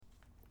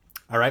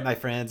All right, my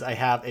friends, I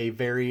have a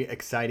very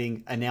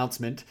exciting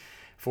announcement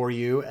for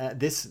you.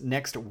 This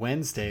next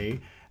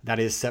Wednesday, that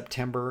is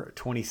September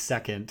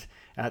 22nd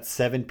at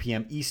 7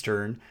 p.m.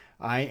 Eastern,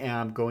 I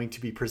am going to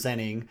be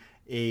presenting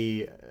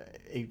a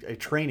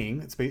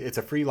training. It's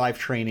a free live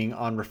training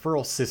on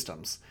referral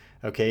systems.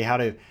 Okay, how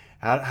to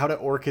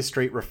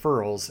orchestrate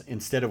referrals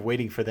instead of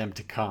waiting for them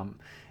to come.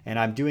 And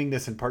I'm doing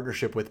this in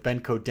partnership with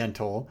Benco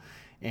Dental.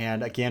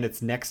 And again,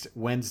 it's next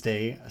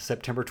Wednesday,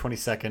 September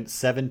 22nd,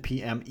 7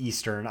 p.m.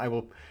 Eastern. I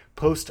will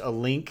post a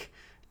link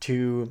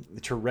to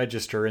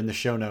register in the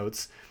show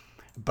notes.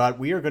 But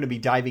we are going to be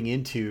diving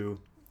into,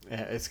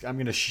 I'm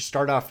going to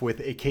start off with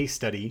a case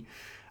study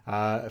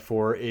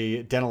for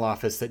a dental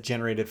office that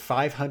generated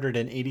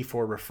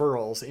 584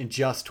 referrals in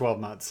just 12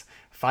 months.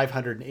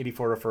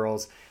 584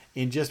 referrals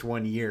in just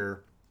 1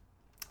 year.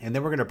 And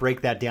then we're going to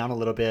break that down a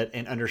little bit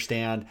and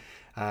understand,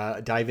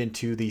 dive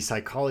into the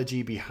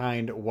psychology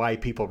behind why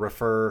people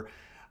refer,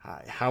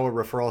 how a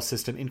referral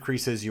system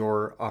increases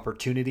your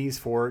opportunities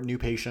for new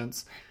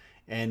patients,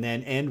 and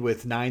then end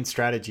with 9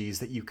 strategies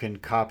that you can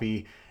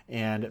copy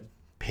and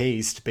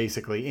paste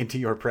basically into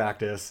your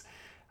practice.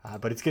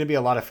 But it's going to be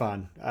a lot of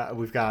fun.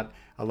 We've got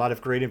a lot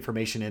of great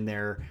information in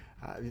there.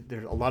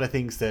 There's a lot of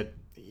things that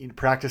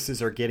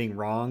practices are getting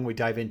wrong. We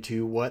dive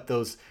into what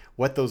those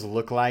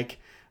look like.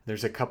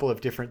 There's a couple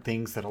of different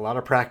things that a lot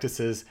of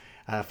practices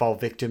fall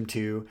victim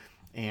to,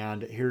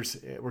 and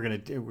we're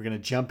gonna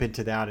jump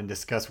into that and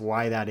discuss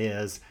why that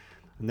is,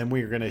 and then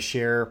we're gonna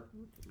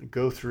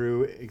go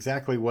through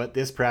exactly what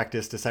this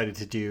practice decided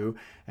to do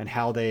and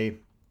how they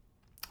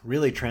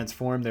really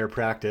transformed their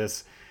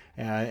practice,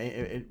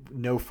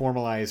 no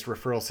formalized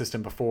referral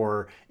system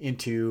before,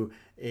 into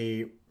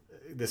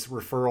this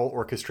referral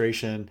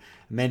orchestration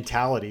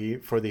mentality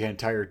for the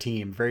entire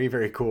team. Very,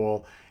 very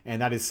cool. And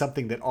that is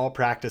something that all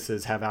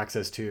practices have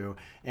access to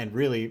and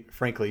really,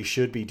 frankly,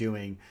 should be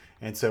doing.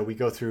 And so we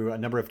go through a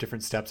number of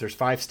different steps. There's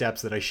 5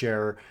 steps that I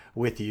share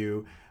with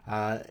you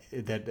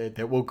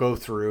that we'll go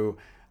through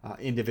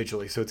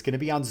individually. So it's going to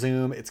be on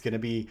Zoom. It's going to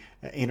be,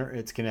 I'm going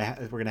to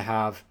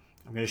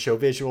show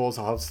visuals.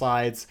 I'll have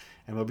slides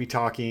and we'll be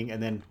talking.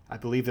 And then I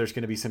believe there's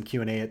going to be some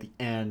Q&A at the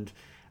end.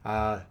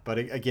 But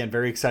again,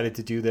 very excited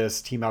to do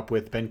this, team up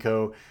with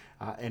Benco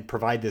and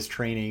provide this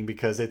training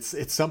because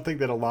it's something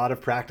that a lot of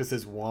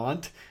practices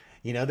want.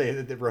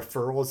 The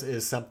referrals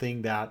is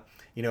something that,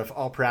 if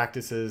all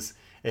practices,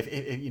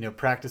 if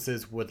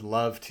practices would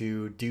love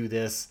to do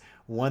this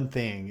one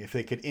thing, if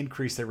they could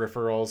increase their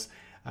referrals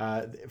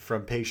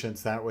from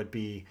patients, that would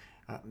be,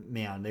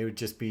 they would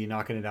just be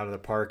knocking it out of the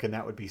park, and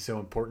that would be so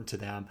important to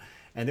them.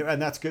 And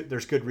that's good.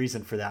 There's good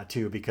reason for that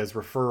too, because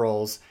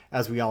referrals,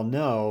 as we all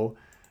know,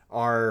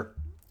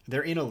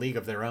 they're in a league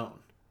of their own.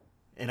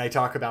 And I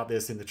talk about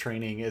this in the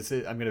training.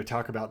 I'm going to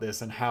talk about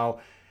this and how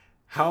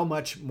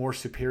much more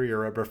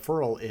superior a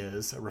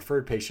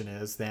referred patient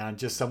is than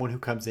just someone who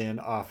comes in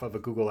off of a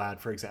Google ad,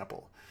 for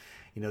example.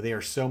 They are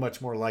so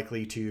much more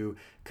likely to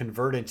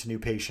convert into new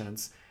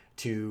patients,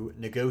 to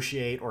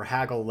negotiate or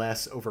haggle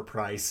less over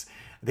price.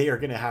 They are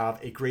going to have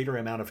a greater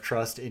amount of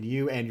trust in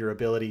you and your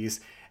abilities,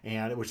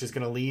 and which is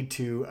going to lead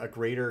to a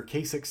greater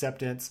case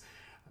acceptance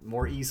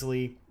more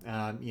easily,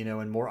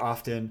 and more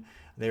often.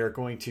 They are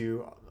going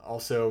to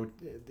also,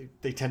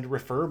 they tend to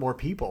refer more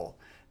people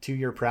to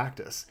your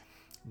practice.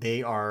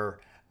 They are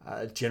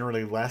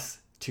generally less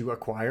to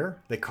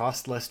acquire. They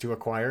cost less to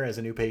acquire as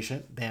a new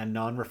patient than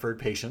non-referred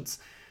patients,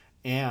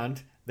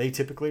 and they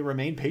typically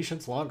remain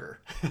patients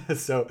longer.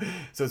 So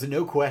it's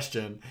no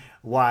question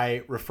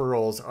why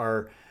referrals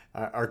are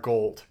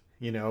gold,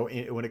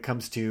 when it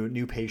comes to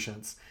new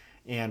patients.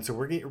 And so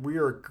we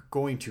are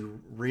going to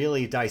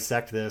really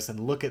dissect this and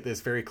look at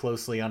this very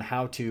closely on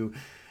how to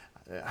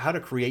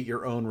create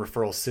your own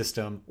referral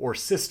system or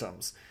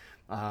systems.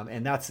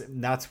 And that's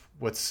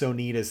what's so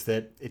neat, is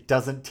that it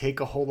doesn't take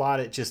a whole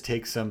lot. It just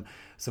takes some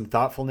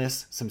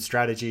thoughtfulness, some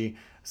strategy,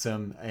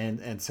 some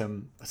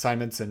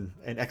assignments and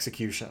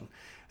execution.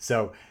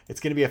 So it's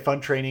going to be a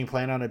fun training.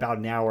 Plan on about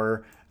an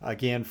hour,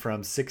 again,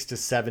 from 6 to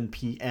 7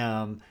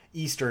 p.m.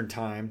 Eastern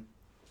time.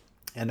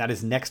 And that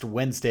is next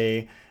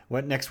Wednesday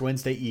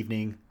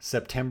evening,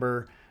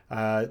 September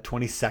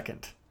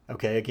 22nd.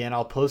 Okay, again,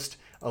 I'll post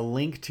a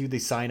link to the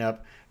sign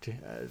up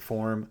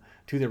form,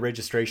 to the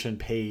registration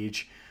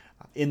page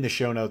in the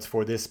show notes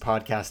for this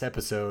podcast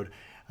episode,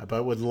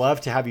 but would love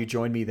to have you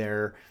join me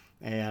there.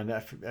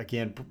 And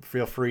again,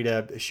 feel free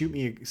to shoot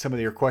me some of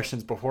your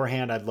questions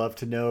beforehand. I'd love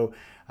to know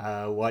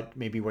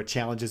what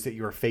challenges that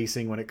you are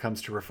facing when it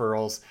comes to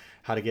referrals,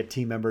 how to get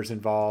team members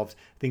involved,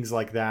 things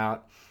like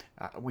that.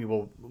 We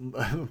will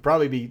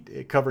probably be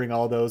covering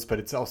all those, but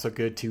it's also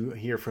good to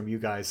hear from you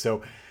guys.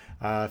 So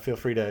feel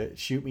free to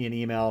shoot me an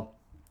email.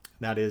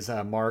 That is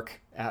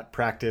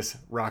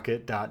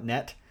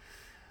mark@practicerocket.net.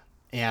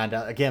 And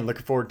again,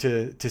 looking forward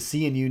to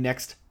seeing you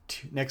next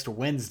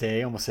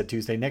Wednesday. Almost said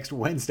Tuesday. Next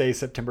Wednesday,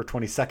 September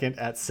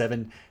 22nd at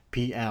 7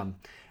 p.m.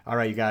 All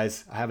right, you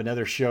guys, I have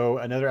another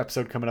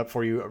episode coming up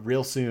for you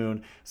real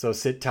soon. So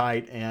sit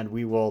tight, and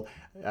we'll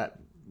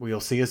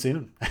see you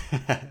soon.